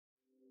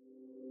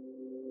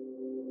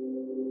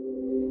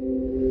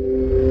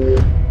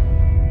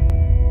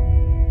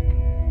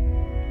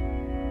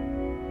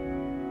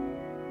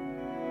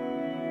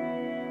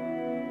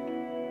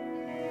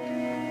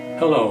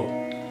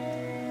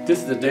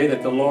is the day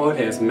that the Lord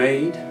has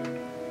made.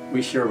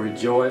 We shall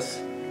rejoice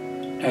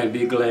and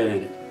be glad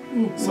in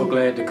it. So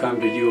glad to come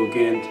to you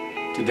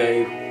again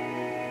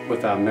today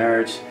with our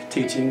marriage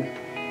teaching.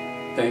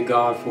 Thank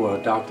God for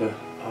Dr.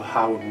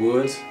 Howard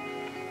Woods.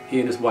 He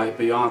and his wife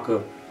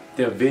Bianca,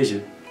 their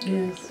vision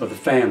for the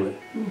family.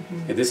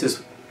 And this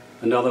is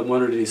another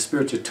one of the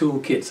spiritual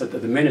toolkits of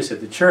the ministry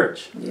of the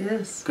church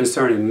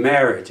concerning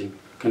marriage and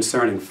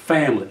concerning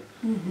family.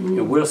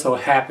 And we're so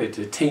happy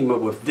to team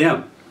up with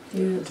them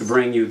to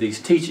bring you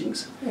these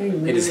teachings.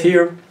 It is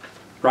here,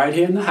 right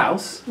here in the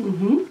house,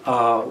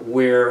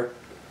 where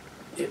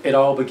it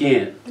all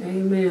began.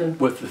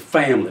 With the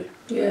family.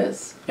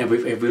 And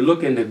if we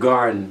look in the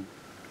garden,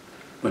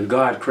 when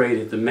God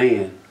created the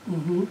man,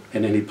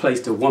 and then he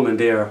placed a woman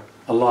there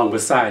along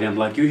beside him,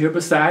 like you here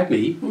beside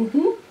me,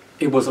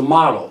 it was a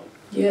model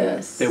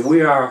that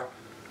we are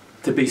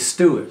to be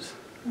stewards.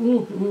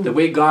 The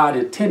way God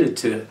intended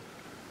to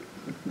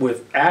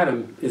with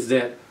Adam is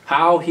that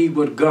how he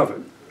would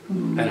govern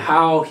and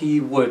how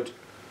he would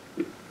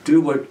do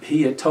what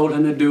he had told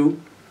him to do,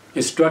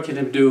 instructed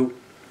him to do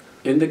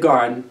in the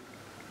garden,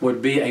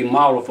 would be a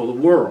model for the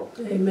world.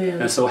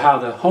 And so how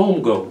the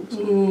home goes,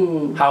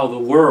 how the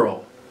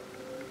world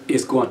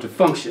is going to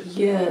function,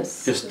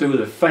 it's through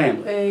the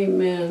family.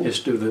 It's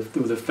through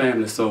the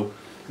family. So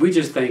we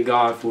just thank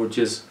God for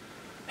just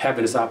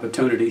having this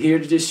opportunity here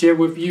to just share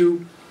with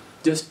you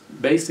just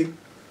basic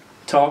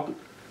talk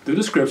through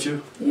the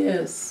scripture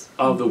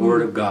of the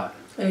Word of God.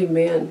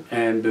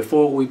 And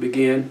before we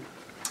begin,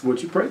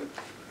 would you pray?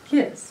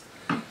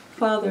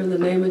 Father, in the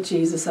name of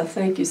Jesus, I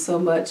thank you so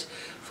much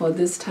for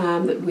this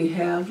time that we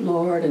have,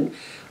 Lord, and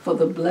for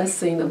the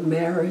blessing of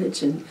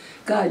marriage. And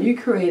God, you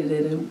created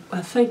it, and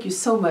I thank you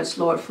so much,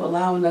 Lord, for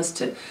allowing us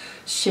to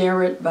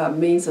share it by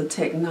means of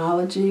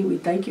technology. We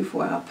thank you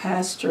for our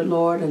pastor,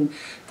 Lord, and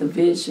the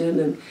vision,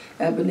 and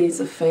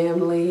Ebenezer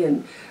family,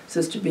 and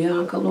Sister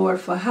Bianca, Lord,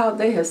 for how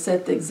they have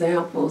set the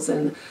examples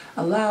and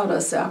allowed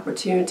us the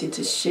opportunity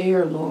to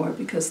share, Lord,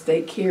 because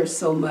they care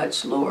so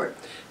much, Lord,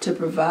 to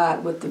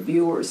provide with the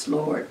viewers,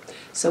 Lord.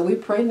 So we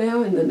pray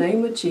now in the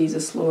name of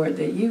Jesus, Lord,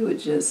 that you would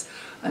just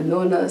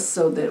anoint us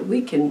so that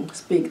we can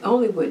speak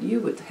only what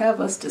you would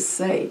have us to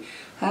say.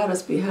 Hide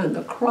us behind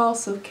the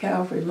cross of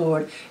Calvary,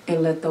 Lord,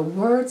 and let the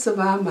words of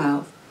our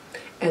mouth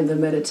and the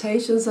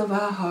meditations of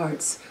our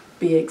hearts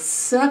be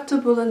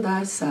acceptable in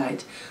thy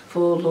sight.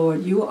 For,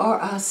 Lord, you are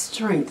our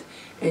strength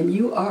and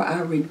you are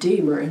our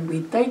Redeemer, and we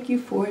thank you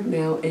for it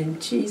now in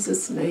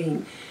Jesus'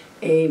 name.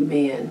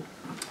 Amen.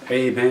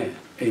 Amen.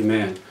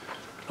 Amen.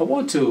 I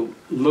want to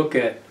look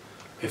at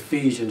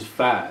Ephesians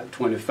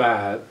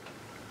 5:25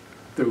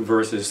 through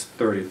verses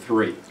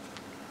 33.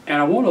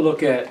 And I want to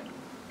look at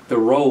the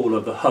role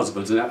of the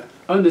husbands, and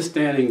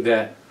understanding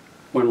that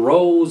when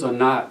roles are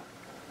not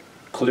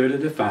clearly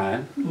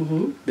defined,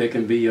 they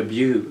can be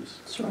abused.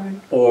 That's right.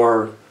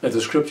 Or, as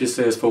the scripture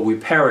says, for we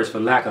perish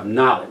for lack of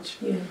knowledge.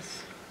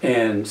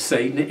 And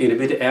Satan, the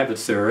enemy, the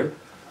adversary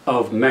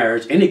of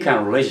marriage, any kind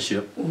of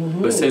relationship,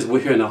 but says we're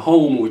here in a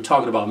home, we're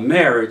talking about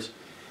marriage,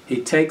 he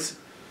takes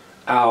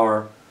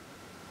our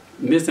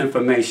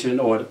misinformation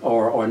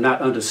or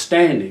not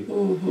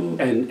understanding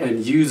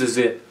and uses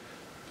it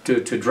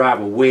to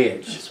drive a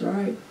wedge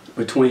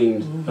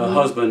between the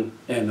husband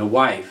and the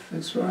wife.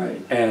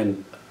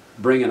 And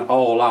bring an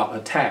all-out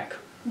attack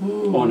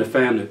on the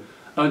family.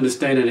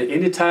 Understanding that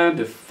anytime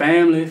the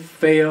family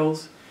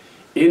fails,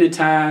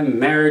 anytime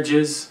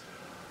marriages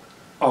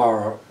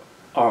are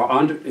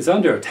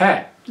under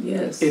attack,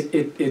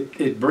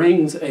 it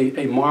brings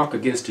a mark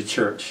against the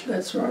church.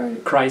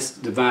 Christ's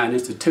divine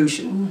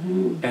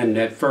institution, and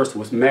that first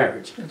was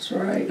marriage.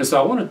 And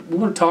so I want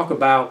to talk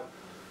about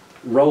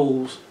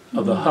roles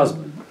of the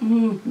husband.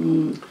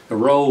 The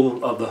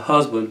role of the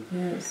husband.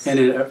 And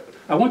then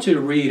I want you to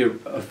read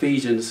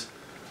Ephesians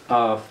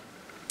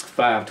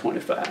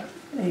 5:25.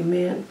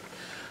 Amen.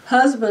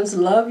 Husbands,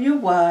 love your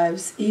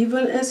wives,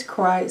 even as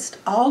Christ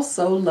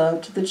also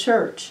loved the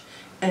church,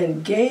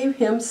 and gave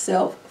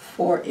himself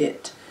for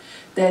it,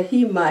 that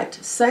he might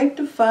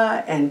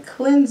sanctify and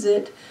cleanse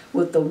it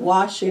with the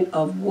washing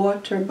of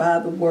water by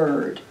the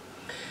word,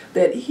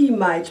 that he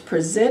might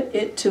present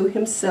it to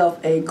himself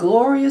a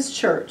glorious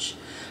church,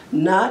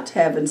 not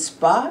having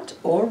spot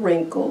or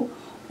wrinkle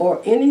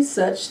or any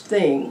such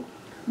thing,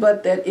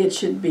 but that it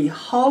should be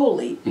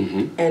holy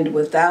and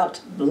without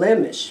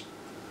blemish.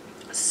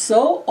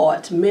 So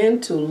ought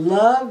men to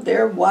love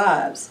their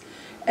wives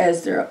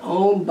as their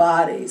own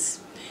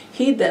bodies.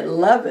 He that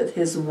loveth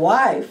his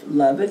wife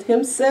loveth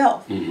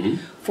himself.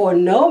 For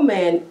no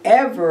man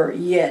ever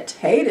yet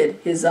hated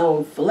his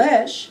own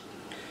flesh,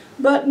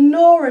 but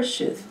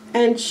nourisheth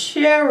and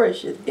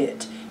cherisheth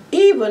it,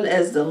 even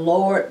as the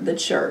Lord the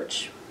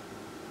church.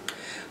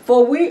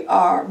 For we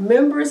are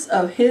members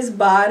of his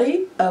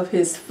body, of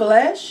his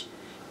flesh,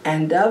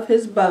 and of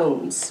his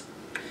bones.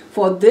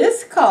 For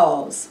this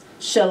cause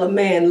shall a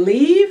man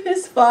leave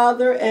his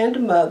father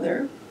and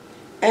mother,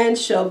 and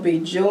shall be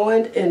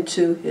joined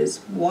into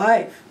his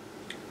wife,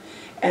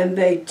 and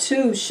they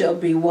two shall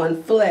be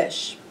one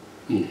flesh.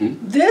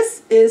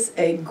 This is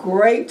a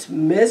great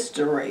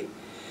mystery,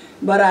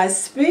 but I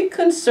speak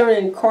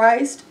concerning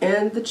Christ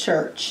and the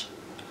church.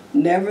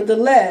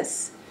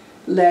 Nevertheless,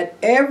 let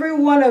every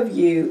one of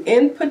you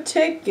in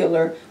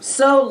particular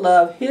so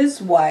love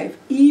his wife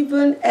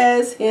even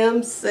as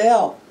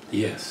himself.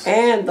 Yes.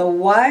 And the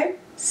wife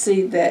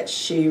see that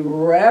she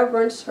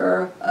reverence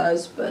her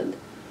husband.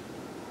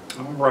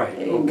 All right.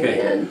 Amen.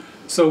 Okay.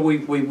 So we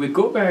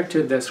go back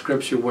to that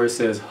scripture where it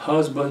says,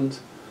 husbands,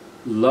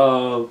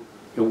 love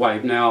your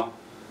wife. Now,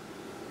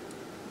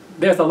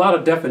 there's a lot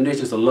of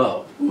definitions of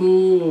love.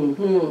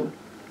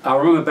 I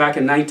remember back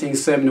in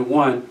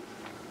 1971,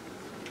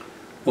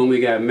 when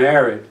we got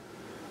married,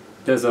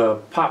 there's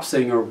a pop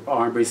singer,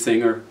 R&B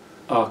singer,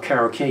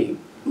 Carole King.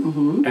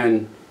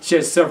 And she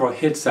had several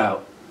hits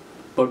out.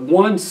 But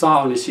one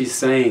song that she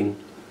sang,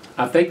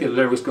 I think the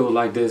lyrics go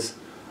like this: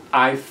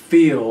 I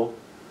feel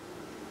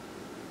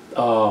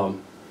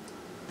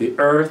the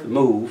earth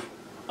move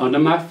under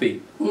my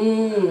feet.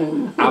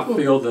 I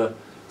feel the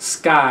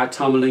sky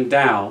tumbling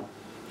down.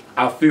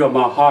 I feel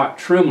my heart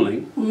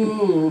trembling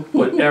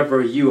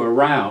whenever you're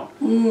around.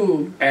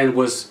 And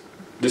was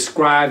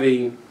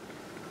describing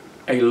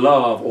a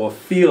love or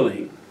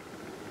feeling.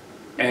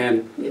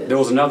 And there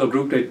was another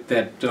group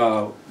that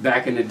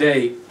back in the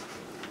day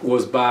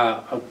was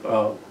by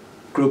a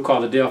group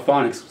called the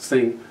Delphonics,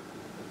 sing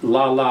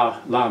La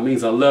La La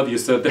means I love you.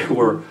 So there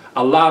were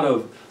a lot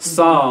of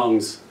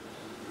songs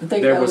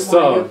that were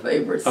sung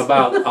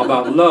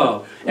about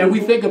love. And we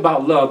think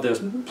about love, there's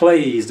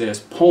plays, there's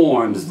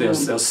poems,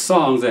 there's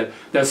songs,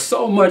 there's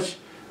so much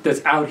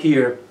that's out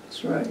here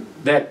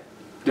that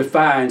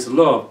defines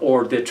love,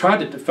 or they try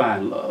to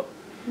define love.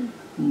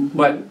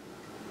 But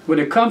when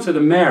it comes to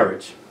the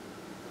marriage,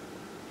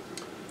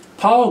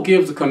 Paul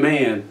gives a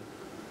command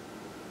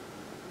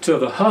to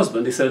the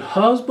husband. He said,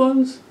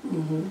 husbands,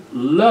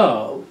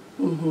 love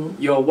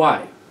your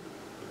wife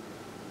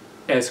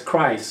as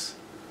Christ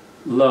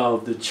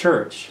loved the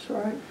church.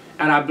 That's right.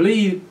 And I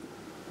believe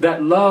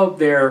that love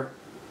there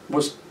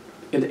was,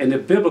 in the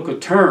biblical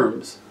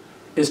terms,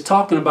 is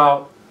talking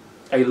about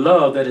a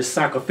love that is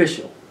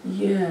sacrificial.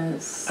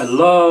 Yes. A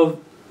love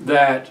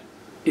that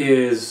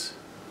is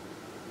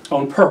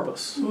on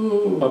purpose.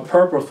 A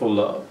purposeful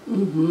love.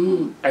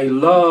 A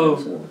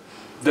love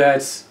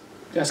that's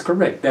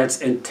correct. That's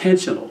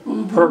intentional,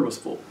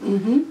 purposeful.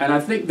 And I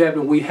think that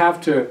when we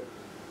have to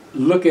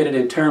look at it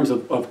in terms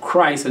of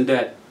Christ, and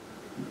that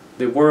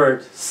the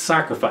word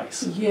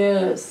sacrifice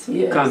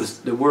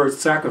the word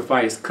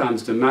sacrifice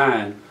comes to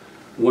mind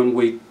when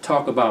we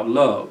talk about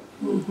love.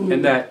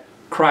 And that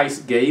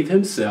Christ gave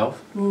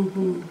himself,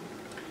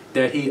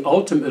 that he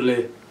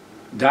ultimately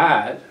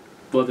died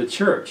for the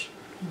church.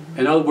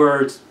 In other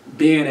words,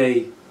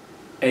 being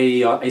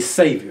a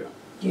savior.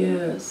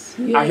 Yes.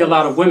 I hear a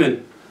lot of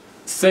women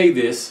say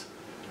this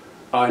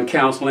in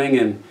counseling,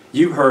 and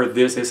you've heard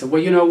this. They say,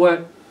 well, you know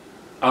what?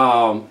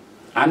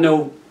 I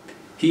know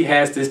he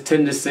has this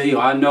tendency,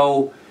 or I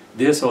know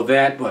this or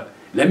that, but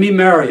let me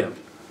marry him.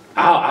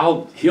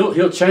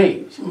 He'll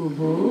change.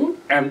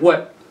 And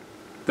what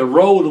the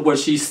role of what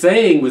she's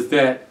saying was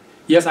that,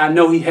 yes, I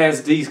know he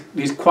has these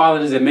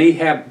qualities that may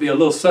be a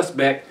little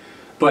suspect,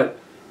 but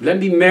let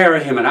me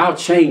marry him and I'll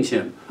change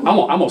him. I'm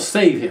gonna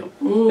save him.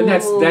 And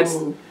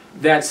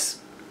that's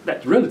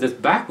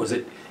backwards.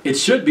 It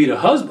should be the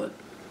husband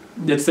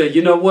that said,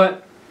 you know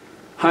what,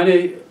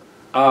 honey,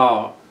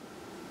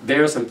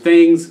 there are some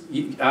things,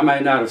 I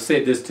might not have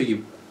said this to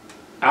you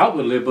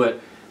outwardly, but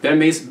there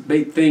may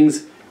be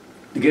things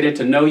to get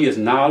to know you as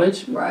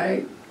knowledge.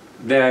 Right.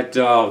 That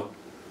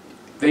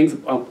things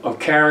of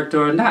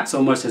character, not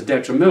so much as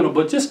detrimental,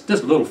 but just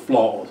little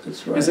flaws.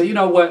 That's right. And so, you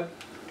know what,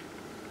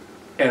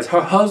 as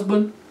her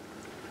husband,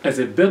 as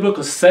a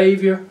biblical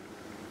savior,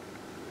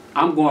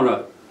 I'm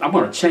gonna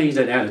change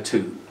that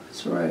attitude.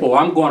 That's right. Or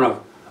I'm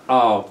gonna,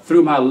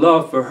 through my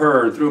love for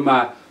her, and through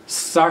my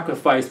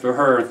sacrifice for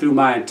her, and through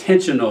my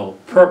intentional,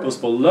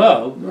 purposeful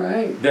love,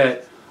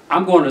 that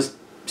I'm going to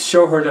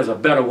show her there's a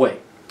better way.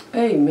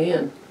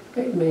 Amen.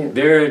 Amen.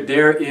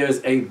 There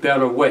is a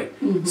better way.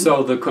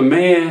 So the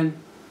command,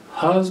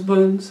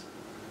 husbands,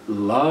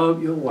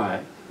 love your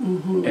wife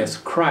as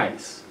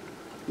Christ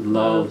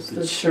loves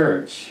the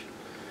church.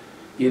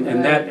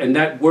 And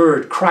that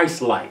word,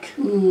 Christ-like.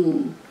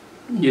 You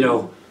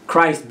know,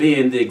 Christ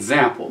being the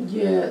example.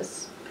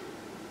 Yes.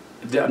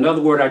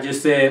 Another word I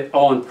just said,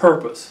 on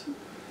purpose.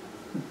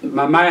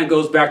 My mind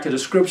goes back to the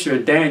scripture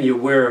in Daniel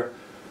where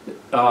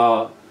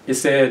it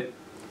said,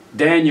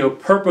 Daniel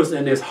purposed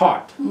in his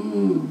heart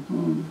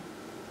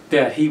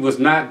that he was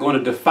not going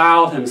to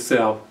defile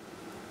himself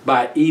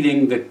by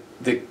eating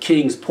the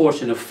king's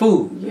portion of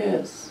food.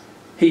 Yes.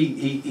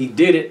 He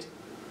did it,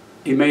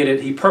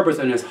 he purposed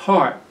in his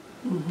heart.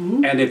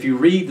 And if you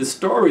read the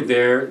story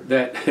there,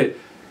 that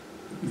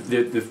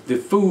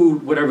the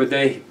food, whatever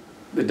the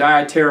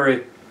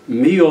dietary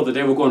meal that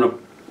they were going to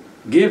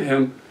give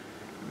him,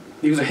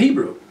 he was a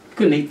Hebrew. He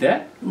couldn't eat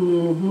that.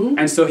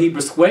 And so he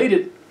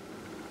persuaded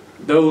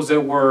those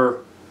that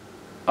were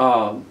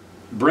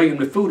bringing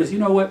the food. He said, you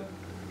know what?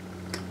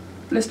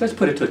 let's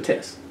put it to a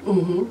test.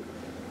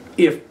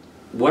 If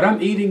what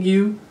I'm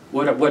eating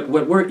what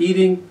we're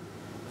eating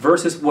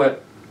versus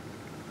what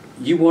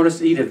you want us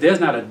to eat, if there's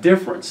not a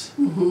difference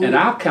in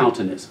our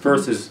countenance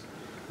versus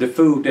the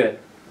food that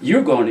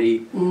you're going to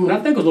eat, and I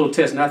think it was a little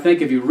test, and I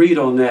think if you read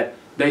on that,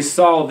 they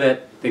saw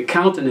that the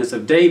countenance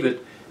of David,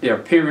 their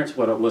appearance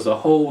was a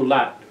whole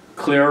lot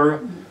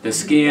clearer, the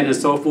skin and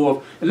so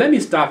forth. And let me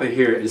stop it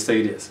here and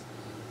say this.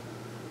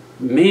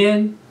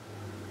 Men,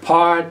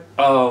 part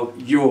of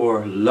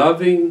your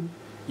loving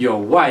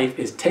your wife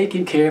is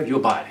taking care of your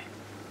body.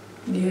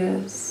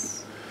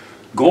 Yes.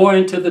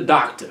 Going to the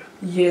doctor.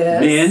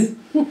 Yes.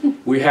 Men,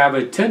 we have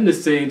a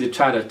tendency to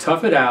try to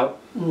tough it out.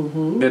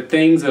 The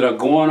things that are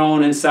going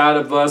on inside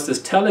of us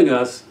is telling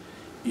us,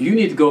 you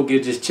need to go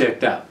get this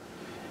checked out.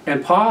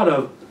 And part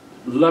of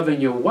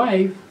loving your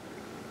wife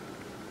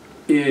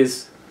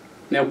is,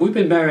 now we've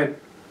been married,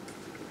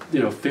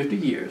 50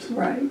 years.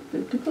 Right,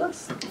 50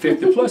 plus.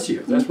 50 plus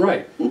years, that's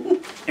right.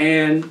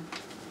 And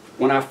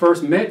when I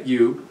first met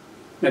you,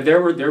 now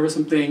there were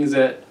some things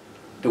that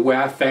the way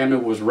our family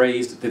was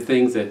raised, the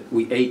things that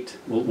we ate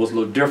was a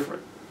little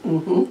different.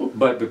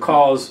 But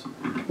because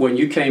when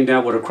you came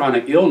down with a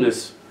chronic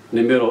illness in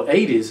the middle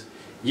 80s,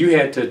 you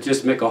had to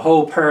just make a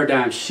whole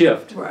paradigm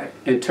shift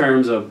in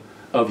terms of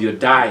your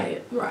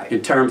diet,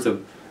 in terms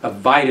of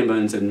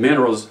vitamins and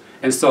minerals.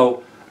 And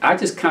so I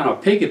just kind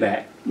of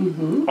piggyback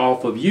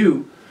off of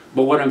you.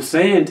 But what I'm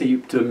saying to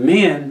you, to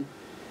men,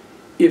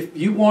 if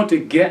you want to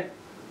get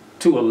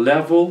to a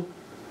level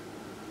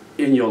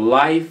in your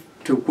life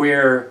to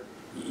where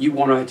you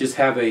want to just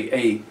have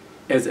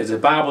as the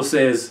Bible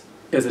says,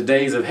 as the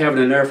days of heaven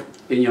and earth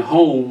in your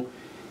home,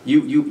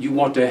 you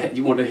want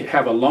to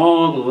have a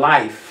long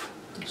life.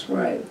 That's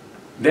right.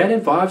 That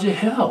involves your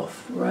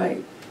health.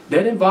 Right.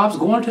 That involves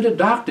going to the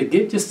doctor,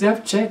 get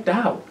yourself checked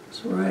out.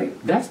 That's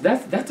right.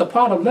 That's a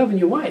part of loving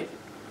your wife.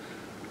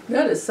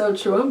 That is so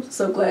true. I'm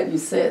so glad you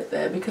said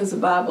that, because the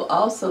Bible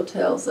also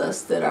tells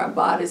us that our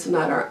bodies are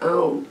not our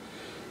own,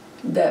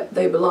 that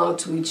they belong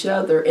to each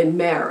other in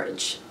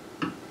marriage.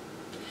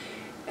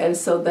 And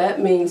so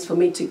that means for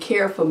me to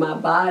care for my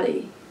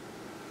body,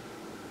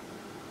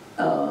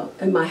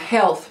 and my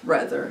health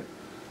rather,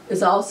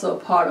 is also a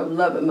part of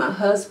loving my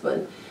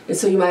husband. And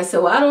so you might say,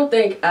 well, I don't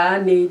think I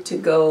need to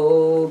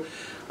go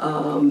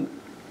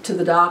to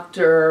the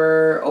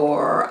doctor,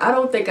 or I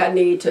don't think I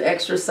need to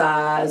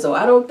exercise, or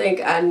I don't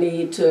think I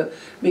need to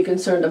be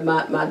concerned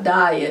about my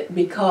diet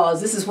because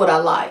this is what I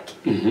like.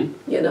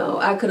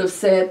 I could have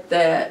said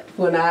that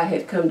when I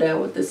had come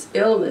down with this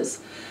illness,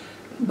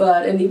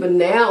 and even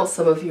now,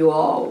 some of you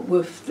all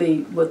with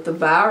the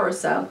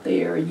virus out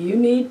there, you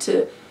need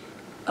to.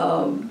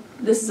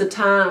 This is a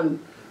time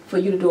for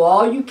you to do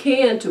all you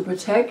can to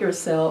protect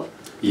yourself.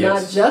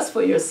 Not just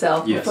for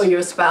yourself, but for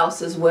your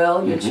spouse as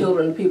well, your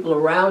children, people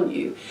around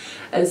you.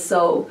 And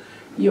so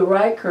you're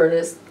right,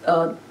 Curtis,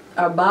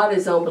 our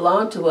bodies don't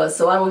belong to us,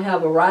 so I don't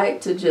have a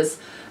right to just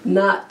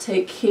not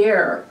take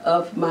care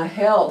of my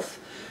health,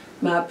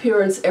 my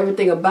appearance,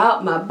 everything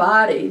about my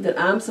body that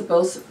I'm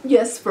supposed to,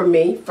 yes, for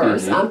me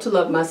first, I'm to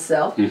love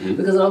myself,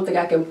 because I don't think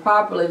I can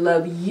properly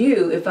love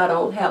you if I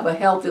don't have a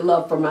healthy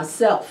love for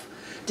myself.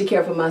 To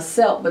care for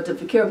myself, but to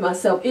care for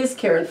myself is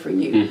caring for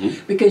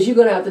you, because you're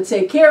going to have to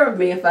take care of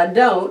me if I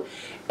don't,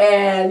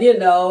 and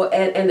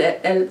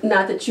and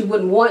not that you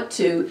wouldn't want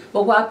to,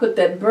 but why put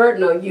that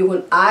burden on you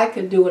when I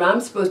could do what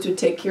I'm supposed to,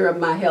 take care of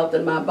my health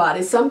and my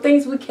body. Some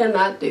things we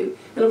cannot do,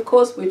 and of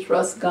course we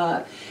trust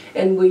God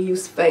and we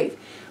use faith,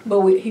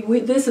 but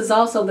this is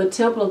also the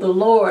temple of the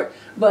Lord,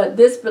 but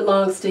this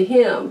belongs to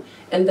Him,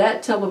 and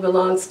that temple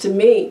belongs to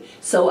me,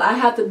 so I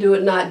have to do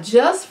it not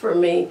just for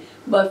me,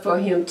 but for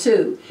Him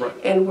too. Right.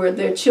 And where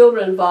there are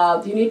children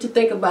involved, you need to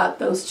think about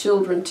those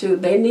children too.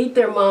 They need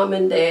their mom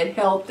and dad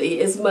healthy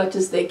as much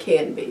as they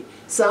can be.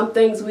 Some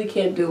things we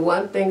can't do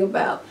one thing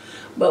about,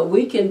 but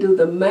we can do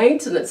the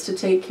maintenance to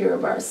take care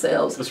of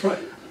ourselves. That's right.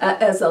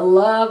 As a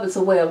love, it's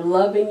a way of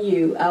loving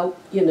you.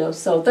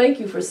 So thank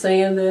you for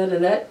saying that,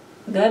 and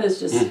that is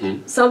just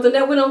something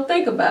that we don't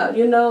think about.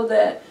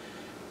 That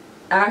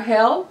our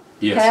health,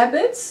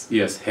 habits,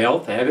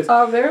 health habits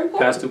are very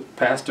important.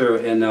 Pastor,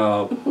 in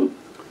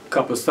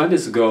couple of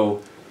Sundays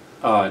ago,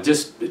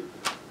 just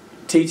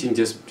teaching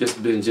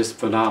just been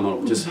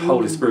phenomenal, just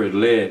Holy Spirit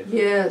led.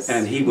 Yes.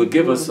 And he would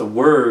give us a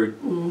word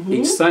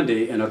each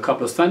Sunday, and a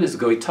couple of Sundays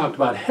ago he talked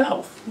about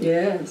health.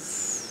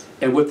 Yes.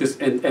 And with this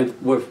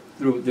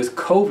through this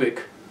COVID,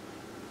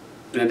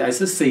 and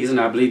that's a season,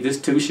 I believe this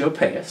too shall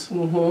pass,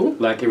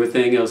 like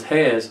everything else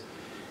has.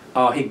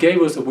 He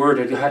gave us a word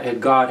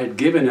that God had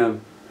given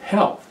him,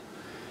 health.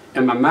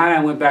 And my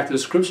mind went back to the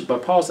scripture,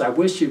 but Paul said, I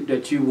wish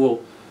that you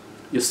will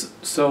your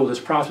soul is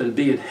prosper and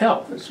be in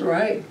health. That's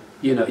right.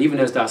 Even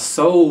as thy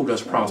soul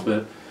does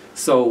prosper.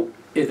 So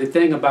the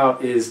thing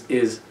about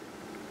is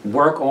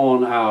work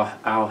on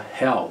our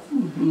health,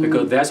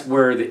 because that's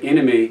where the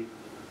enemy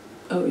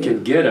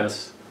can get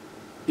us,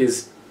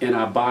 is in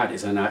our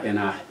bodies and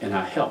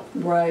our health.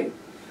 Right.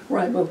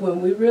 But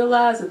when we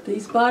realize that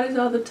these bodies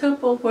are the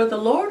temple where the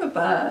Lord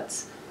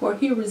abides, where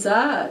He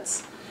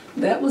resides,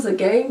 That was a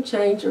game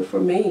changer for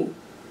me.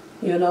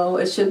 You know,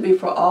 it should be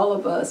for all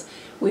of us.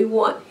 We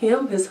want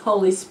him, his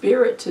Holy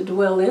Spirit, to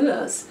dwell in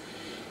us.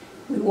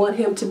 We want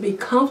him to be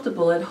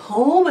comfortable at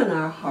home in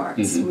our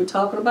hearts. We were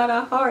talking about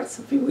our hearts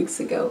a few weeks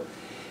ago.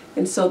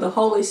 And so the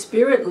Holy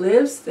Spirit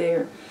lives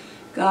there.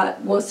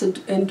 God wants to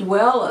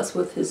indwell us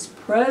with his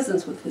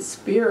presence, with his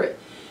Spirit.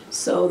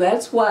 So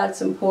that's why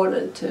it's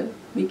important to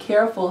be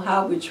careful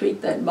how we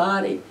treat that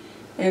body.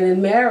 And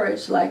in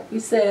marriage, like we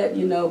said,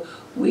 you know,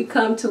 we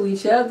come to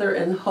each other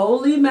in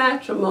holy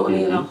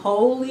matrimony, in a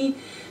holy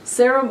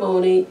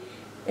ceremony.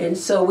 And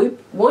so we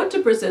want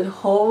to present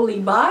holy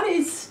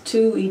bodies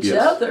to each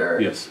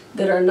other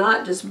that are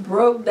not just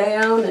broke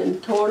down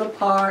and torn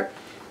apart.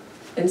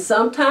 And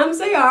sometimes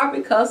they are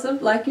because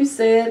of, like you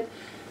said,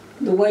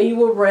 the way you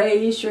were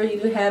raised, your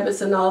eating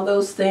habits and all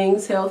those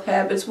things, health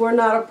habits were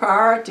not a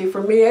priority.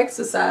 For me,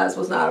 exercise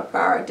was not a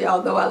priority,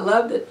 although I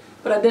loved it.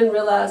 But I didn't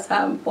realize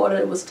how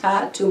important it was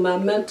tied to my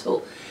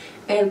mental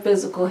and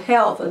physical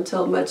health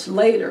until much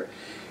later.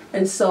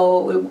 And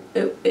so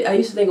I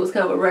used to think it was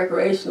kind of a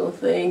recreational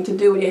thing to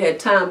do when you had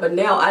time, but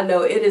now I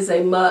know it is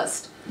a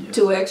must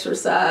to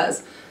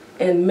exercise.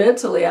 And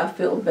mentally I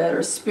feel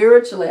better,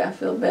 spiritually I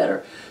feel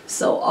better.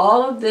 So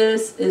all of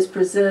this is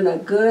presenting a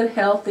good,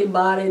 healthy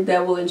body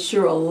that will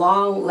ensure a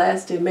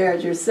long-lasting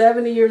marriage. You're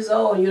 70 years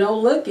old and you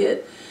don't look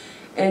it,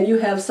 and you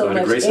have so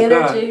much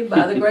energy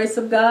by the grace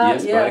of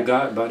God.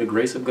 Yes, by the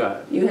grace of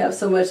God. You have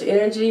so much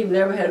energy. You've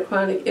never had a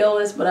chronic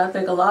illness, but I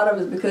think a lot of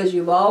it is because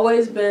you've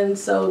always been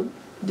so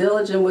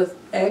diligent with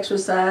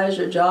exercise,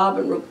 your job,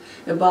 and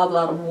involved a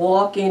lot of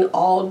walking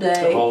all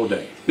day. All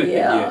day.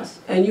 Yes.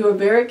 And you were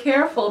very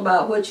careful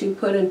about what you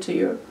put into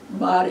your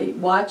body,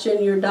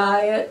 watching your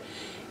diet,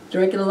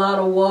 drinking a lot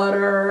of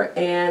water,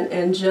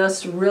 and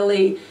just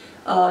really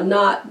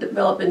not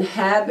developing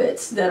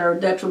habits that are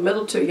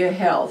detrimental to your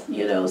health.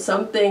 You know,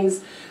 some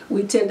things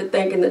we tend to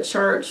think in the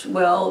church,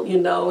 well, you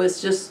know,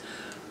 it's just,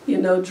 you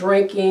know,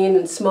 drinking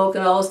and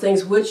smoking, all those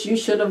things, which you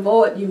should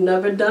avoid. You've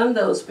never done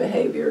those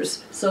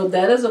behaviors. So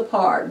that is a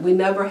part. We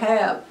never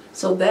have.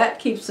 So that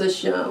keeps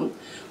us young.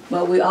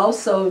 But we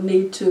also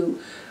need to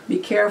be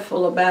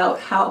careful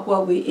about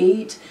what we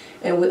eat,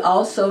 and we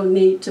also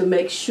need to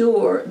make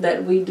sure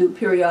that we do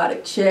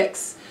periodic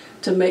checks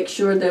to make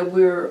sure that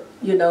we're,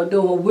 you know,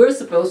 doing what we're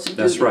supposed to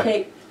do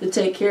to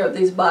take care of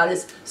these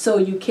bodies, so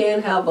you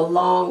can have a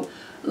long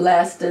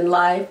lasting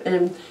life.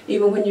 And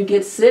even when you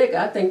get sick,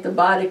 I think the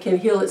body can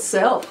heal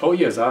itself. Oh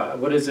yes,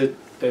 what is it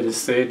that is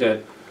said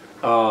that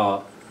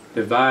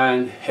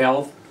divine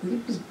health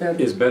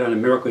is better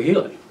than miracle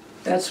healing?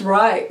 That's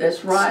right.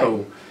 That's right.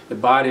 So the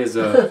body is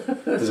a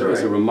is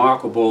a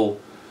remarkable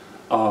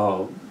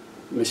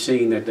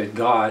machine that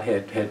God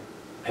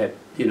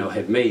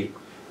had made,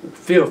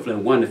 fearfully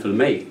and wonderfully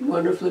made.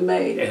 Wonderfully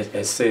made.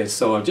 As said.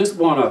 So I just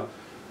want to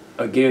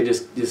again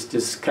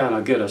just kind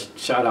of get a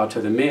shout out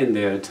to the men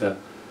there to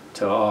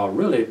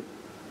really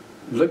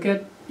look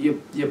at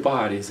your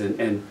bodies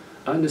and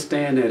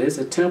understand that it's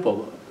a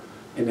temple.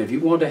 And if you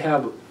want to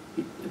have,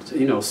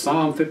 you know,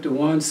 Psalm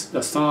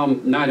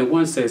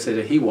 91 says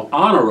that he will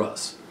honor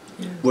us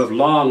with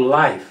long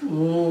life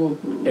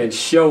and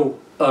show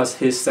us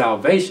his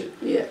salvation.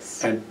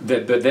 Yes. And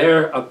that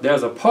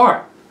there's a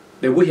part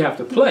that we have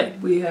to play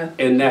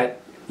in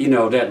that, you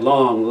know, that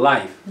long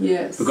life.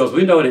 Yes. Because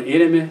we know the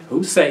enemy,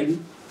 who's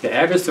Satan, the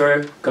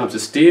adversary, comes to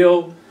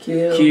steal,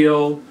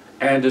 kill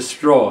and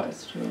destroy.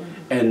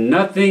 And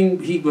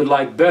nothing he would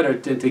like better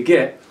than to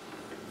get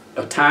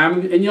a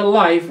time in your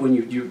life when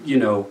you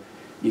know,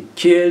 your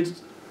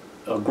kids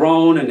are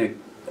grown and they,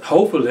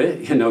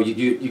 hopefully, you know,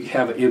 you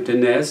have an empty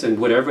nest and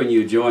whatever, and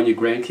you join your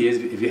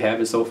grandkids if you have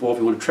and so forth,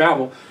 you want to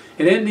travel.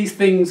 And then these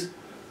things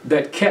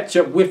that catch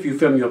up with you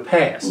from your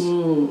past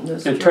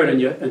concerning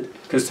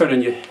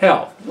your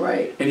health.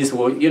 Right. And you say,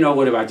 well, you know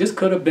what, if I just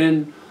could have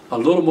been a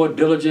little more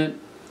diligent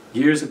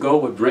years ago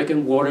with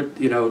drinking water,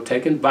 you know,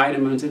 taking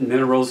vitamins and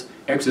minerals,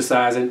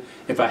 exercising,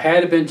 if I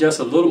had been just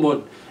a little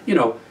more, you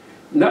know,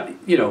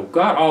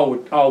 God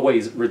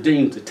always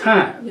redeems the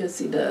time. Yes,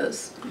 he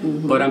does.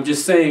 But I'm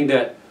just saying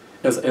that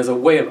as a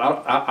way of,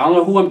 I don't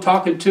know who I'm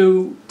talking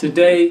to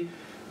today,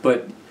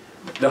 but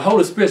the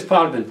Holy Spirit's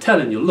probably been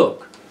telling you,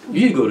 look,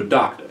 you need to go to the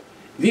doctor.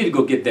 You need to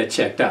go get that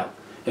checked out.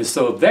 And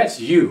so if that's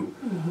you,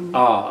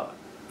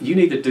 you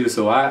need to do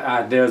so.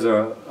 There's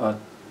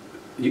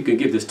you can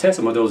give this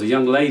testimony. There was a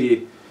young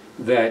lady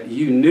that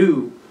you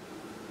knew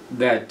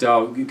that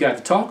you got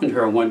to talking to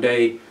her one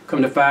day,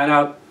 come to find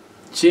out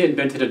she hadn't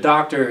been to the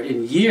doctor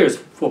in years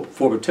for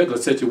a particular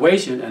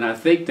situation, and I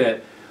think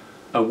that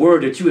a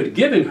word that you had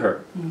given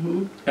her,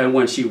 and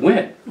when she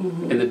went,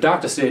 and the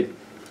doctor said,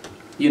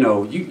 you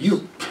know,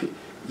 you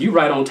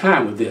right on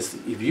time with this.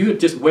 If you had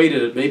just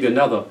waited maybe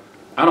another,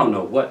 I don't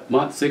know, what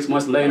month, 6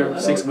 months later,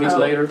 6 weeks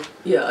later.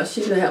 Yeah,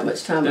 she didn't have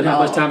much time at all. Didn't have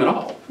much time at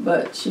all.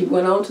 But she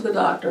went on to the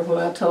doctor when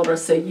I told her, I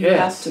said, you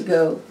have to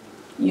go.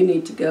 You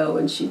need to go,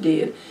 and she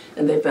did.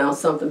 And they found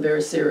something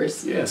very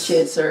serious. Yes. She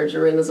had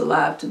surgery and is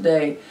alive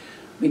today.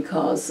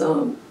 because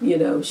you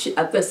know,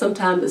 I think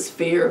sometimes it's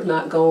fear of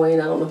not going.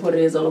 I don't know what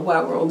it is. I don't know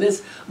why we're on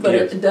this, but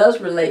Yes. it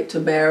does relate to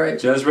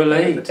marriage. Does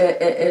relate.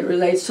 It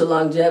relates to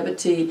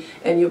longevity,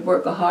 and you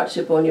work a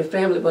hardship on your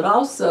family, but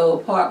also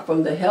apart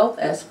from the health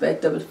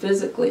aspect of it,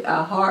 physically,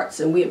 our hearts,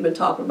 and we have been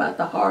talking about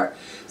the heart.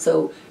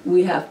 So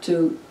we have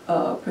to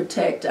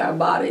protect our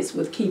bodies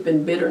with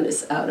keeping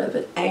bitterness out of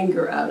it,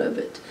 anger out of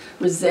it,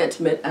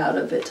 resentment out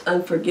of it,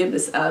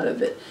 unforgiveness out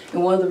of it.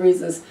 And one of the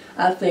reasons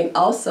I think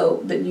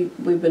also that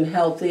we've been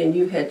healthy and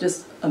you've had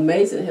just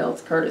amazing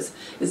health, Curtis,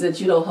 is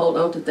that you don't hold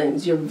on to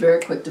things. You're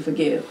very quick to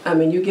forgive. I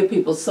mean, you give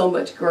people so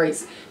much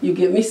grace. You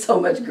give me so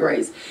much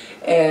grace.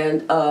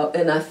 And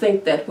I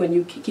think that when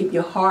you keep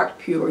your heart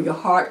pure, your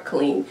heart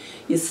clean,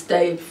 you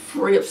stay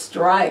free of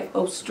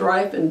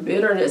strife and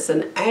bitterness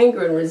and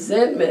anger and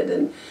resentment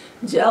and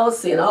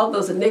jealousy and all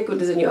those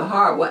iniquities in your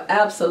heart will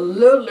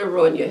absolutely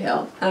ruin your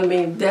health. I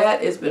mean,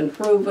 that has been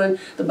proven.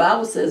 The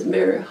Bible says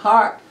merry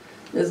heart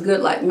is good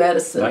like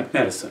medicine. Like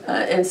medicine.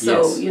 And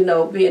so, Yes. you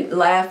know,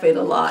 laughing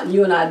a lot.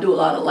 You and I do a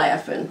lot of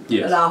laughing.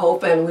 Yes. And our whole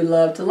family, we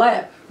love to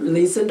laugh.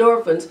 Release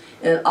endorphins.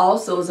 And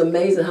also it's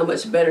amazing how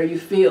much better you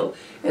feel.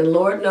 And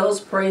Lord knows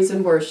praise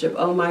and worship.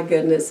 Oh my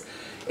goodness.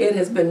 It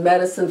has been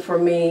medicine for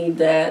me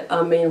that,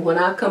 I mean, when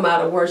I come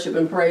out of worship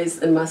and praise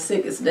in my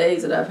sickest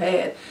days that I've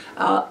had,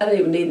 I don't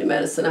even need the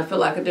medicine. I feel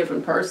like a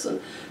different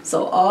person.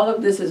 So all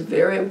of this is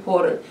very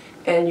important.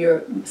 And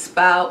your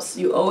spouse,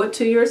 you owe it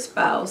to your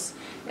spouse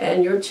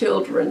and your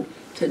children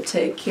to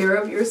take care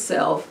of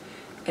yourself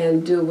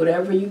and do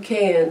whatever you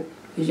can,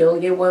 because you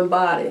only get one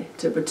body,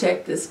 to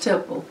protect this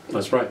temple.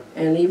 That's right.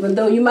 And even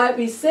though you might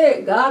be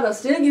sick, God will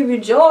still give you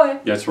joy.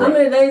 That's right. How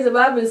many days have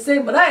I been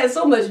sick? But I had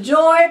so much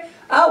joy.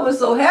 I was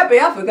so happy.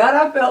 I forgot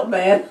I felt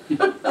bad.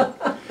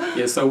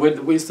 Yeah. So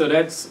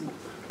that's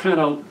kind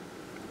of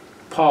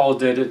Paul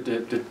did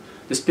it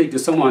to speak to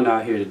someone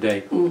out here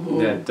today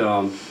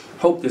that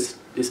hope this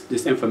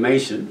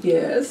information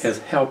Yes. has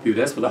helped you.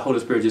 That's what the Holy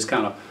Spirit just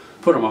kind of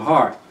put on my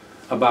heart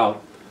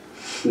about,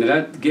 you know,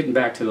 that getting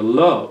back to the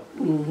love.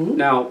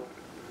 Now,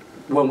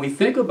 when we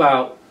think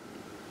about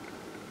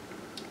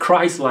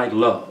Christ-like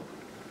love,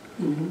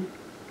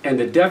 and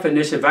the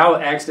definition, if I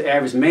would ask the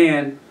average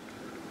man,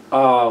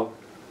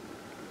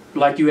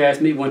 like you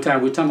asked me one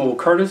time, we were talking about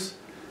Curtis,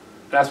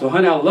 and I said, well,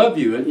 honey, I love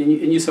you. And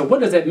you said, what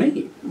does that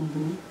mean?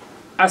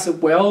 I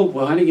said, well,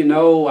 honey, you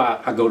know,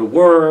 I go to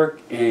work,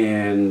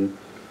 and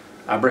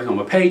I bring home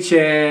a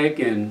paycheck,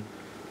 and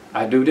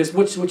I do this,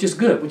 which is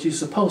good, which you're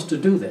supposed to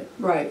do that.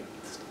 Right.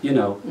 You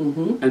know,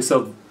 and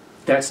so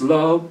that's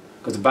love,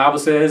 because the Bible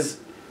says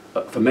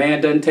if a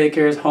man doesn't take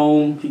care of his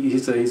home,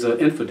 he's an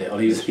infidel.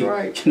 That's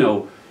right. You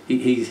know,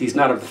 he's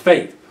not of the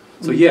faith.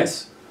 So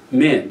yes,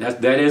 men,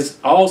 that is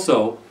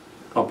also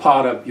a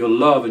part of your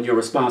love and your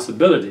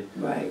responsibility.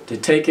 Right. To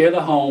take care of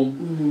the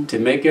home, to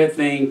make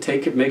everything,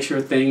 make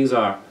sure things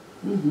are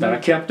that are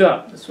kept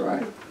up. That's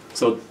right.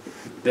 So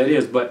that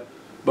is, but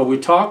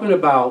we're talking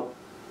about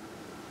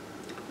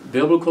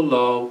biblical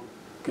law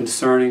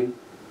concerning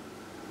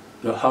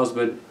the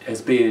husband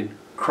as being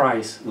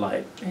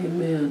Christ-like.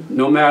 Amen.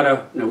 No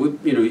matter,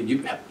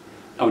 you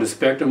on the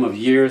spectrum of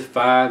years,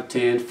 5,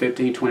 10,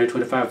 15, 20,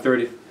 25,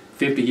 30,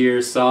 50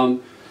 years,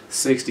 some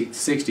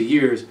 60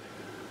 years,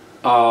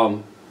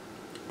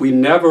 we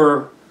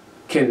never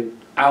can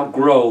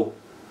outgrow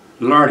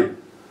learning.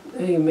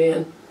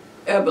 Amen.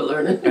 Ever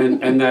learning.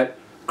 and that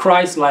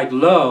Christ-like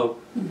love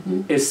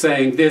is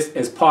saying this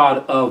as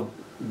part of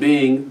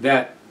being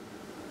that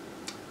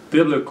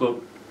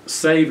biblical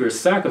Savior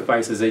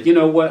sacrifices that, you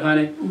know what,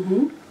 honey,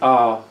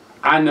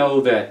 I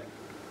know that,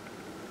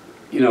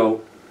 you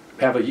know,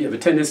 have a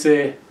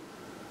tendency,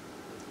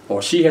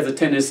 or she has a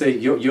tendency,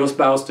 your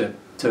spouse to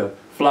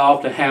fly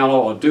off the handle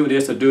or do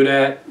this or do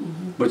that.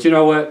 But you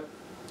know what,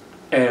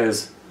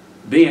 as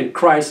being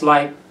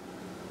Christ-like,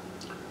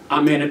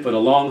 I'm in it for the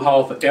long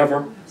haul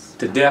forever,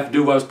 to death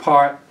do us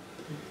part,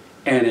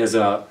 and as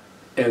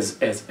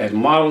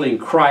modeling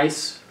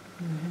Christ,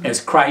 as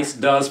Christ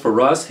does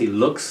for us, he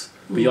looks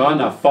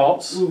beyond our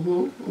faults.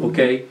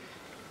 Okay,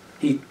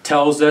 he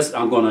tells us,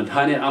 I'm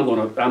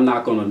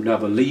not gonna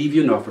never leave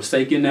you nor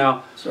forsake you.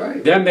 Now, That's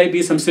right. there may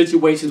be some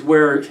situations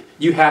where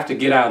you have to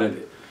get out of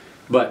it,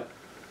 but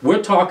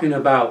we're talking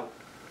about,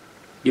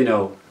 you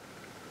know,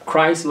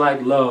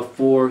 Christ-like love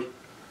for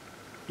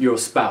your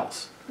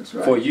spouse. That's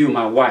right. For you,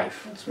 my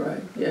wife. That's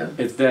right. Yeah.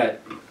 It's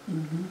that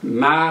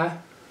my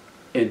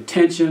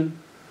intention,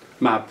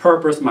 my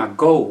purpose, my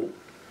goal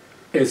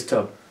is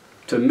to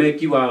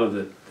make you out of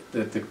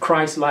the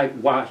Christ-like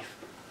wife,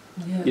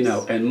 Yes. you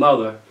know, and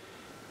mother,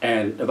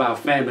 and of our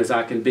family as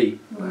I can be,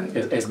 Right.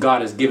 as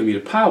God has given me the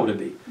power to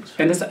be.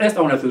 And that's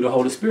only through the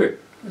Holy Spirit.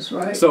 That's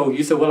right. So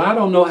you say, well, I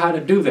don't know how to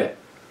do that.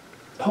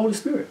 The Holy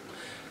Spirit.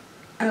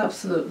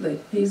 Absolutely.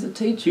 He's a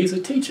teacher. He's a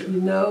teacher. He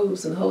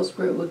knows, and the Holy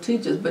Spirit will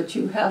teach us, but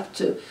you have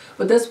to,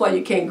 but that's why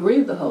you can't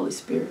grieve the Holy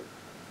Spirit.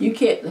 You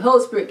can't, the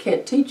Holy Spirit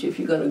can't teach you if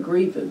you're going to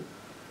grieve him.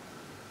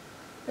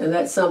 And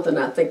that's something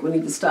I think we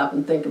need to stop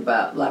and think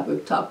about, like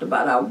we've talked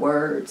about our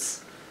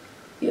words,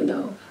 you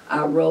know,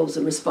 our roles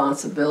and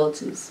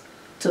responsibilities.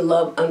 to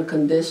love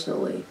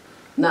unconditionally,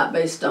 not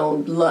based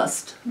on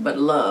lust, but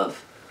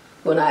love.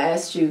 When I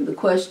asked you the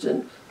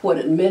question, what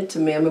it meant to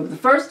me, I remember the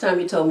first time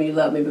you told me you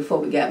loved me before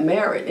we got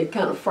married, it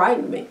kind of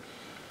frightened me.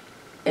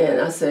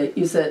 And I said,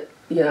 you said,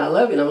 you know, I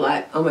love you. And I'm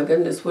like, oh my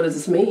goodness, what does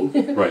this mean?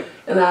 Right.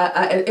 And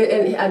I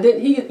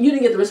didn't. You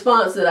didn't get the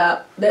response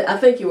that I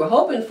think you were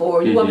hoping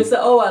for. You want me to say,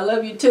 oh, I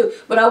love you too,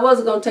 but I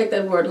wasn't going to take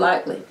that word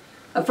lightly.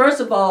 I first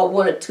of all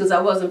wanted, because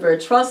I wasn't very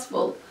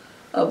trustful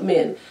of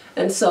men,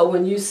 and so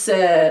when you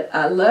said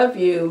I love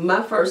you,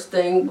 my first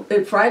thing,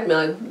 it frightened me.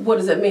 Like, what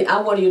does that mean?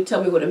 I wanted you to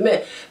tell me what it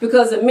meant,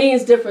 because it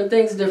means different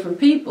things to different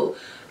people.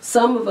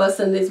 Some of us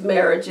in these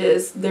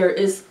marriages,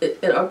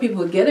 or people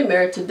who are getting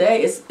married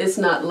today, it's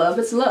not love,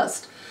 it's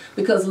lust.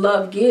 Because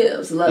love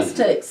gives, lust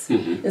takes.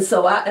 And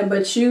so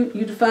but you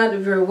defined it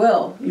very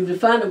well. You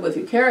defined it with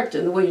your character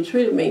and the way you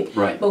treated me.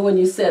 Right. But when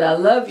you said I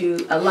love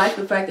you, I like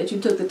the fact that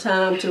you took the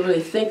time to really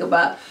think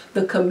about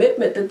the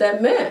commitment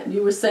that meant.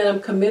 You were saying, I'm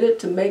committed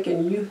to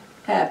making you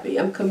happy.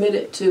 I'm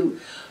committed to,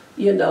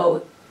 you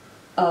know,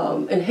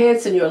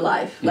 enhancing your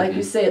life. Like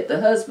you said,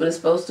 the husband is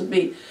supposed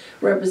to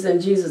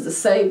represent Jesus the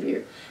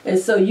Savior. And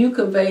so you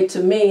conveyed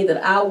to me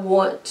that I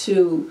want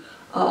to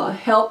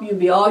help you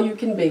be all you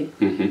can be.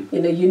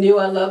 You know, you knew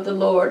I loved the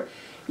Lord,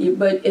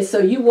 and so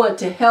you want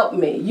to help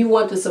me. You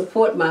want to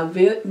support my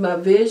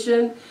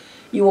vision.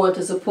 You want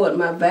to support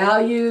my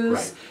values.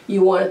 Right.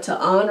 You wanted to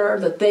honor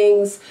the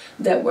things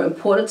that were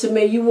important to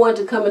me. You wanted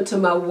to come into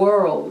my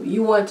world.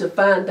 You wanted to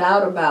find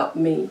out about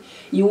me.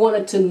 You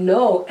wanted to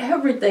know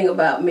everything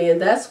about me, and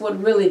that's what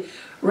really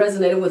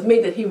resonated with me,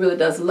 that he really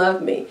does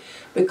love me,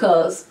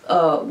 because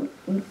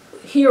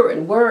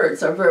hearing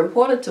words are very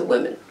important to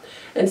women.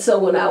 And so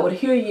when I would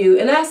hear you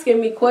and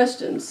asking me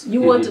questions,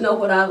 you want to know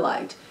what I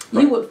liked.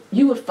 Right.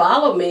 You would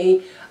follow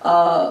me.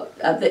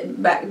 I think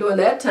back during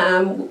that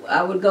time,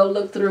 I would go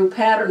look through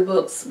pattern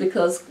books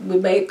because we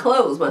made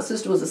clothes. My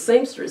sister was a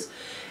seamstress,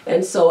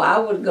 and so I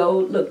would go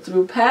look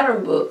through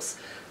pattern books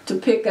to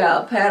pick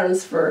out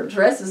patterns for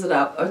dresses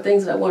or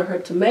things that I wanted her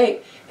to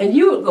make. And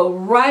you would go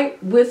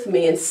right with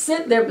me and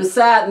sit there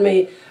beside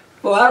me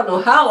for I don't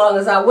know how long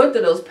as I went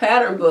through those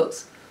pattern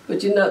books.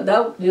 But you know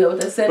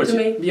what that said to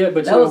me? Yeah,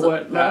 but you know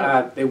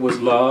what? It was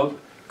love.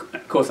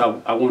 Of course,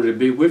 I wanted to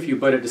be with you,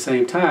 but at the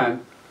same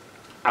time,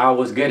 I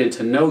was getting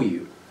to know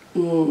you.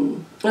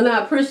 And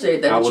I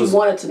appreciate that you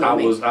wanted to know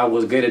me. I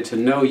was getting to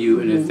know you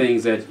and the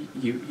things that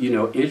you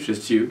know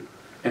interest you,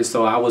 and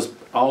so I was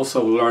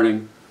also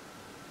learning.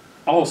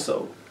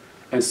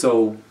 And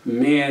so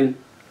men,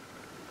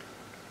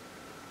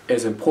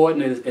 as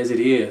important as it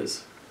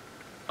is,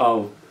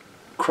 of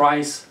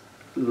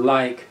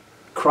Christ-like,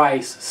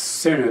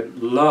 Christ-centered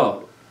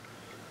love,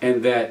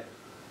 and that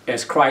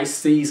as Christ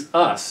sees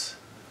us,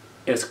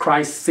 as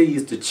Christ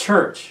sees the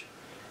church,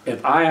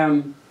 if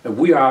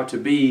we are to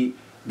be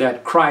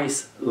that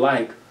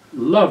Christ-like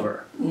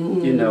lover,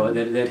 you know,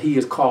 that he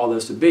has called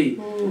us to be,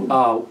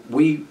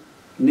 we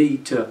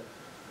need to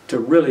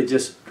really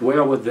just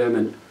dwell with them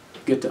and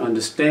get to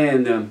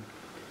understand them.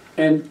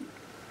 And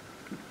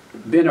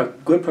being a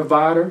good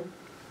provider,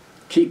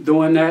 keep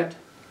doing that.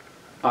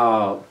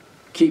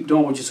 Keep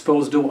doing what you're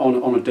supposed to do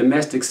on a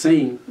domestic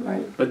scene.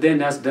 Right. But then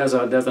there's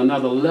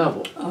another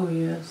level. Oh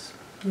yes,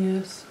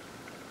 yes.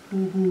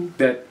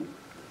 That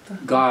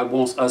God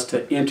wants us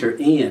to enter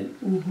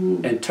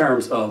in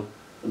terms of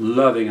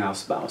loving our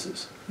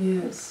spouses.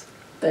 Yes.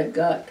 That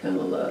God kind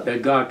of love.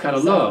 That God kind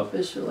of love.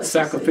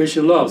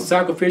 Sacrificial love.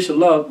 Sacrificial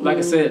love, like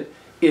I said,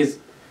 is,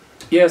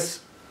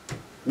 yes,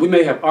 we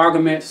may have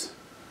arguments,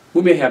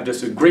 we may have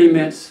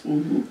disagreements.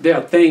 There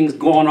are things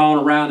going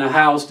on around the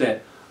house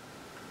that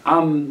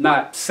I'm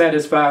not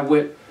satisfied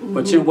with,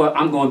 but you know what?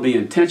 I'm going to be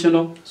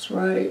intentional. That's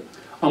right.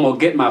 I'm going to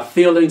get my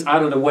feelings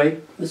out of the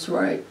way. That's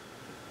right.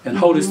 And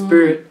Holy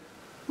Spirit,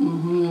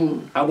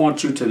 I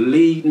want you to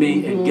lead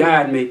me and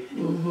guide me.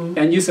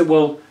 And you said,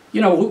 well,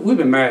 you know, we've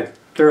been married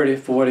 30,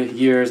 40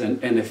 years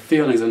and the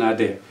feelings are not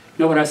there. You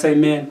know what I say,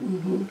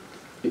 men?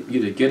 You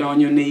to get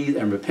on your knees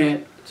and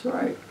repent. That's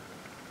right.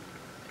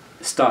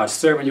 Start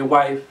serving your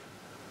wife.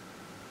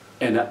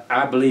 And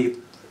I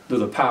believe through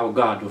the power of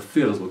God, the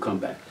feelings will come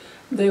back.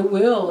 They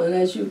will, and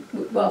as you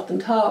often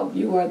talk,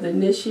 you are the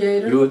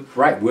initiator. You're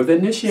right, we're the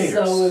initiators.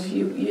 So if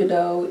you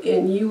know,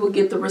 and you will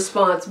get the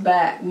response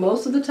back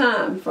most of the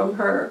time from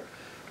her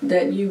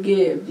that you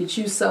give, that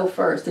you sow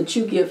first, that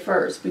you give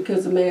first,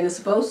 because the man is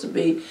supposed to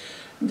be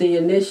the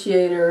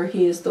initiator.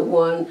 He is the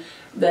one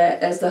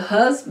that, as the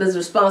husband's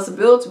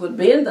responsibility would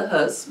be in the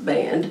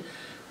husband,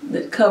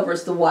 that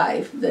covers the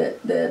wife,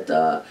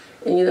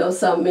 and you know,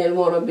 some men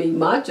want to be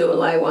macho and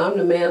like, well, I'm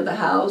the man of the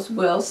house.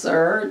 Well,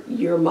 sir,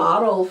 your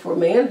model for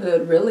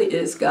manhood really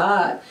is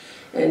God.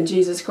 And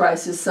Jesus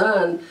Christ, his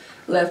son,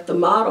 left the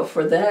model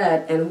for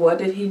that. And what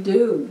did he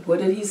do? What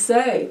did he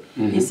say?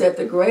 He said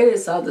the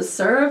greatest are the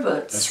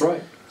servants. That's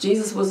right.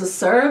 Jesus was a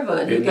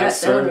servant. He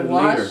got down and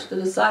washed the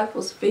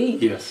disciples'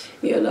 feet. Yes.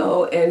 You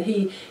know, and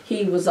he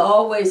was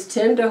always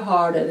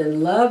tenderhearted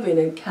and loving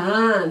and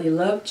kind. He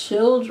loved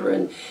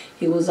children.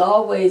 He was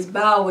always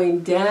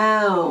bowing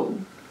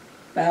down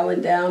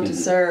bowing down to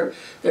serve.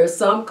 There are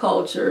some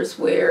cultures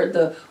where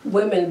the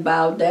women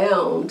bow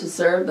down to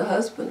serve the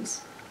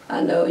husbands.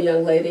 I know a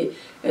young lady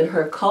in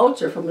her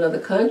culture from another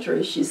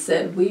country, she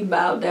said they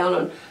bow down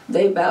on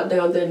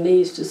their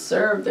knees to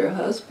serve their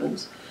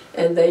husbands.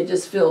 And they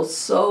just feel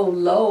so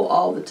low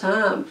all the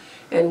time.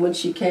 And when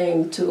she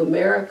came to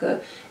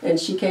America, and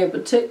she came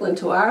particularly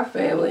to our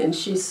family, and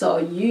she saw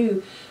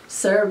you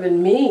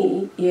serving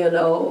me, you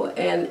know,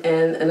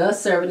 and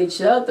us serving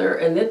each other,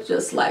 and it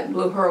just like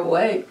blew her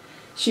away.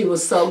 She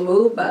was so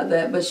moved by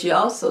that, but she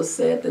also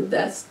said that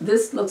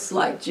this looks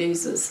like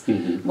Jesus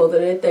more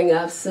than anything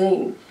I've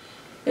seen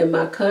in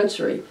my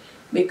country,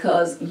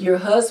 because your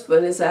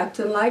husband is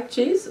acting like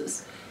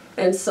Jesus.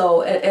 And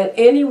so, and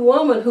any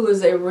woman who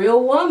is a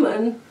real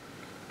woman,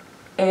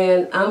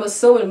 and I'm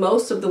assuming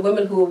most of the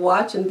women who are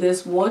watching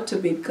this want to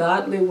be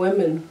godly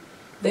women.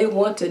 They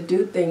want to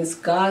do things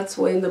God's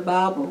way and the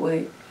Bible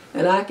way.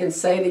 And I can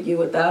say to you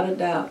without a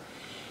doubt,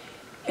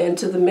 and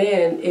to the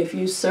men, if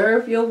you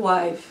serve your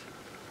wife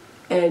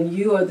and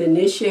you are the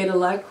initiator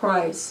like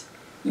Christ,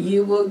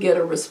 you will get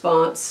a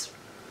response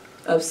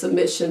of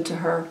submission to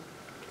her.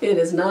 It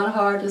is not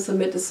hard to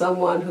submit to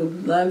someone who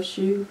loves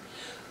you,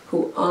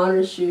 who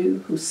honors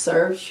you, who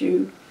serves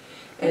you.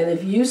 And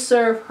if you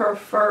serve her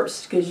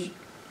first, because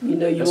you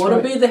know you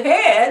want to be the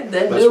head,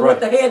 then do what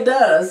the head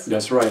does.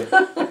 That's right.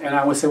 And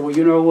I would say, well,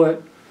 you know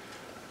what,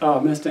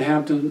 Mr.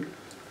 Hampton,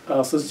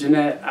 Sister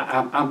Jeanette,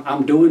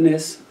 I'm doing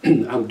this,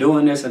 I'm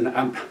doing this,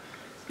 and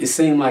it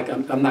seemed like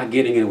I'm not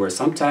getting anywhere.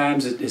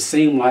 Sometimes it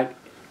seemed like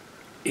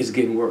it's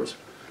getting worse.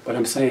 But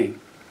I'm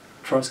saying,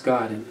 trust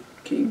God in it.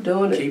 Keep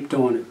doing it. Keep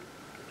doing it.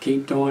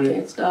 Keep doing it.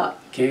 Can't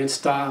stop. Can't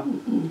stop.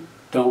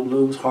 Don't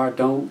lose heart.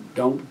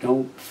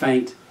 Don't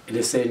faint. It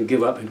is said and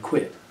give up and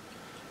quit.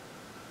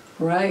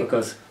 Right.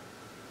 Because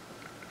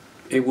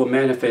it will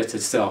manifest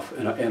itself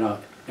in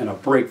a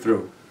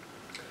breakthrough.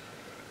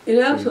 It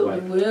absolutely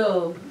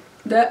will.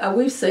 That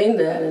we've seen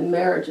that in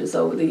marriages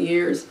over the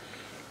years,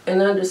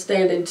 and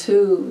understanding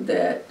too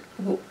that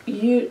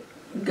you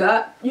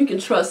can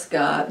trust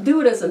God.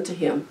 Do it as unto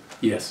Him.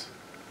 Yes.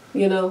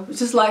 You know, it's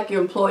just like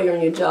your employer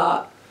and your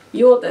job.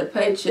 You want that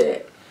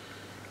paycheck,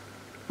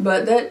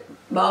 but that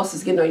boss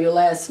is getting on your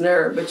last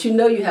nerve. But you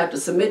know you have to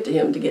submit to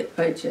him to get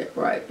the paycheck,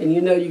 right? And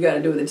you know you got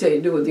to do what they tell you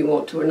to do, whether you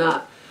want to or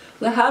not.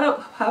 But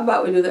how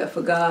about we do that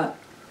for God?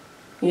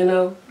 You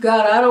know,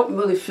 God, I don't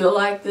really feel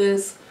like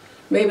this.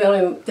 Maybe I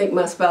don't even think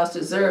my spouse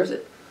deserves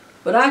it,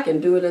 but I can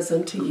do it as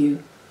unto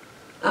you.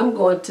 I'm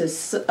going to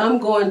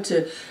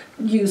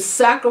use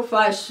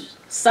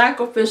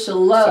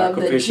sacrificial love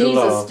that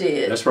Jesus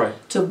did. That's right.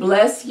 To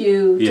bless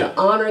you, to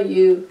honor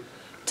you,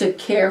 to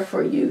care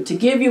for you, to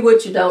give you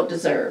what you don't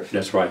deserve.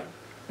 That's right.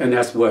 And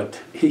that's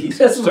what He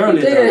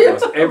certainly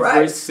does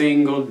every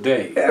single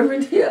day.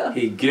 Every day.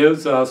 He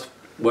gives us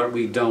what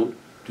we don't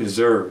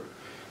deserve.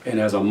 And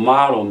as a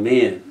model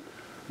men,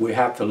 we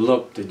have to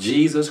look to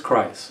Jesus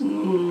Christ,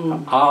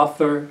 the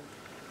author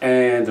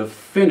and the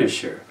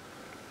finisher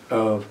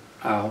of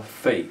our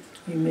faith.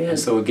 Amen. And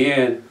so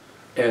again,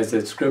 as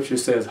the scripture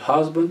says,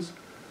 husbands,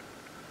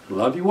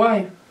 love your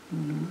wife,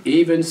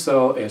 even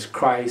so as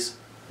Christ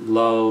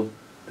loved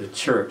the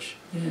church.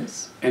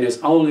 Yes. And it's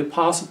only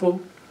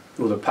possible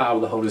through the power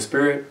of the Holy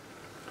Spirit.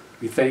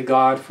 We thank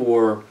God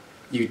for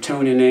you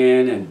tuning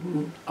in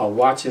and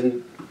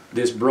watching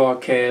this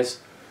broadcast.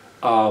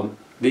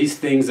 These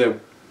things that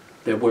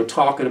we're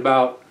talking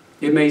about,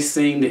 it may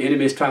seem the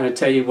enemy is trying to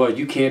tell you, well,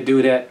 you can't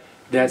do that.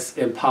 That's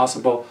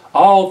impossible.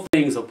 All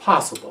things are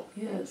possible.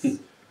 Yes.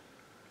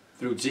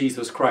 Through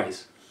Jesus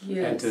Christ.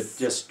 Yes. And to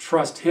just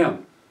trust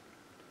Him.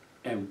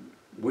 And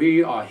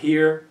we are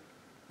here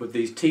with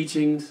these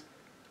teachings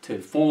to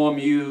inform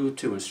you,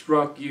 to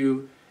instruct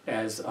you,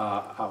 as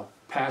our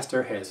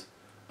pastor has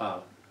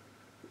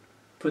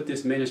put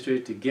this ministry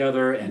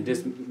together and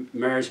this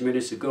marriage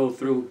ministry to go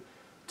through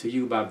to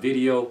you by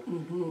video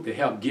to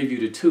help give you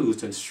the tools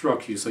to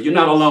instruct you. So you're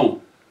not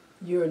alone.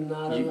 You're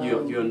not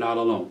alone. You're not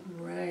alone.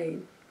 Right.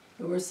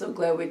 And we're so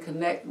glad we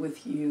connect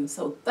with you.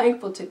 So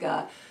thankful to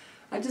God.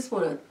 I just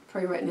want to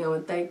pray right now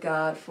and thank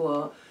God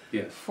for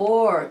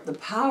the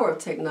power of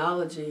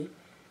technology,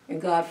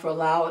 and God for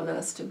allowing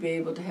us to be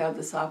able to have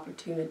this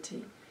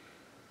opportunity.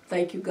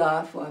 Thank you,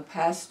 God, for our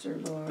pastor,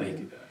 Lord. Thank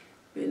you, God.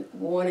 Been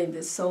wanting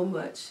this so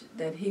much,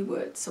 that he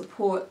would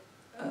support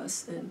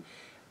us and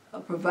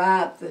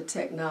provide the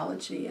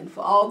technology, and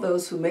for all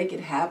those who make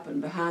it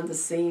happen behind the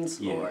scenes,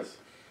 Lord. Yes.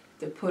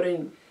 They're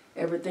putting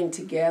everything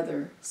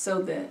together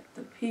so that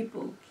the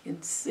people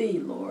can see,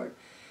 Lord.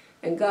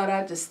 And God,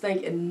 I just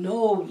thank and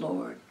know,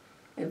 Lord.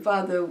 And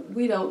Father,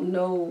 we don't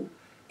know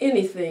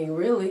anything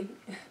really,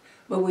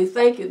 but we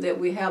thank you that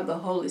we have the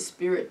Holy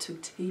Spirit to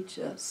teach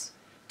us,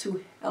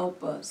 to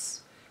help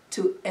us,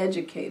 to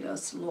educate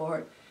us,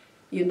 Lord.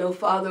 You know,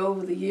 Father,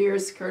 over the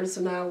years, Curtis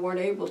and I weren't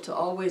able to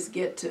always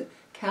get to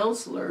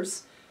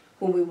counselors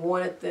when we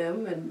wanted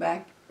them, and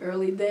back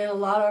early then, a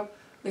lot of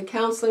the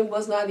counseling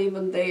was not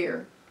even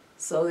there.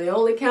 So the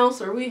only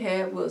counselor we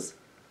had was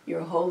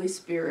your Holy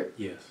Spirit.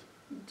 Yes.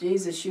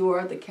 Jesus, you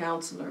are the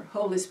counselor,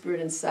 Holy Spirit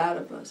inside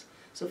of us.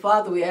 So,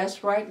 Father, we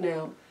ask right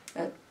now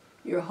that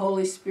your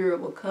Holy Spirit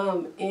will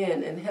come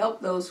in and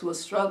help those who are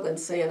struggling,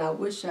 saying, I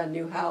wish I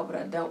knew how, but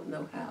I don't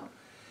know how.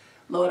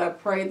 Lord, I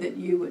pray that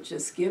you would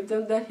just give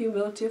them that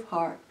humility of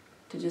heart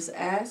to just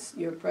ask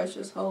your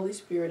precious Holy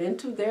Spirit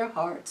into their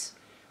hearts,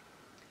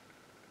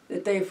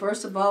 that they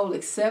first of all will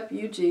accept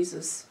you,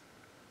 Jesus,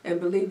 and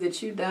believe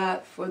that you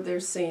died for their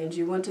sins.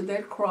 You went to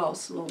that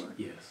cross, Lord.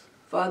 Yes.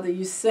 Father,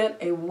 you sent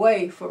a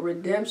way for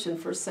redemption,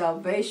 for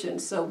salvation,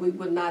 so we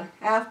would not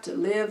have to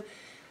live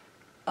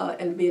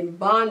and be in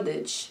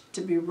bondage to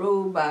be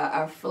ruled by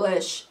our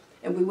flesh,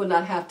 and we would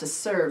not have to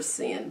serve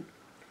sin.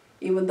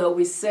 Even though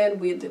we sin,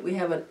 we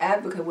have an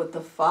advocate with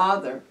the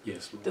Father,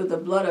 Yes, Lord. through the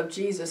blood of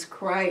Jesus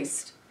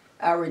Christ,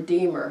 our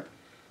Redeemer.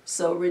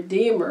 So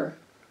Redeemer,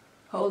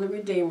 Holy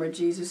Redeemer,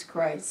 Jesus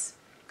Christ,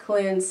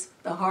 cleanse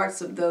the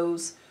hearts of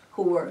those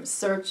who are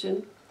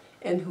searching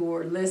and who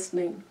are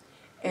listening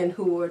and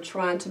who are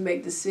trying to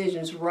make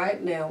decisions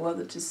right now,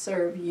 whether to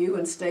serve you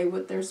and stay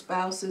with their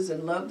spouses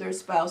and love their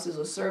spouses,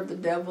 or serve the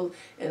devil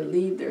and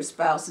leave their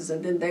spouses,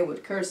 and then they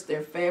would curse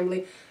their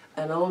family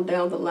and on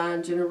down the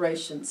line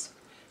generations.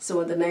 So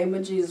in the name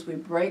of Jesus, we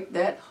break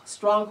that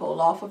stronghold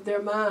off of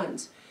their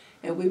minds,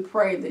 and we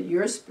pray that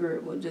your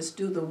Spirit will just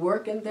do the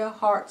work in their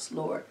hearts,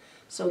 Lord,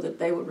 so that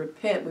they would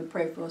repent. We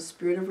pray for a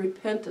spirit of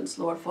repentance,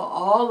 Lord, for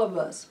all of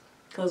us,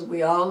 because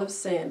we all have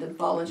sinned and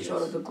fallen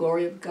short of the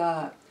glory of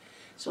God.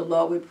 So,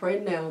 Lord, we pray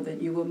now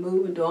that you will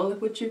move and do only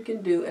what you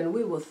can do, and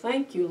we will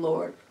thank you,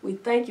 Lord. We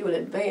thank you in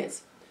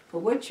advance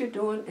for what you're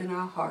doing in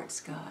our hearts,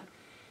 God,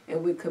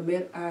 and we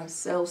commit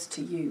ourselves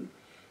to you.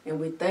 And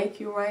we thank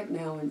you right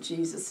now in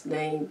Jesus'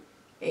 name.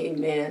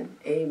 Amen.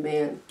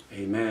 Amen.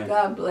 Amen.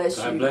 God bless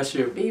you. God bless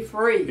you. Be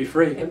free. Be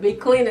free. And be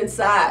clean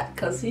inside,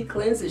 because he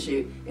cleanses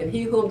you. And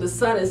he whom the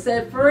Son has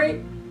set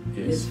free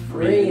is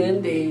free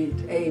indeed.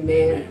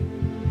 Amen. Amen.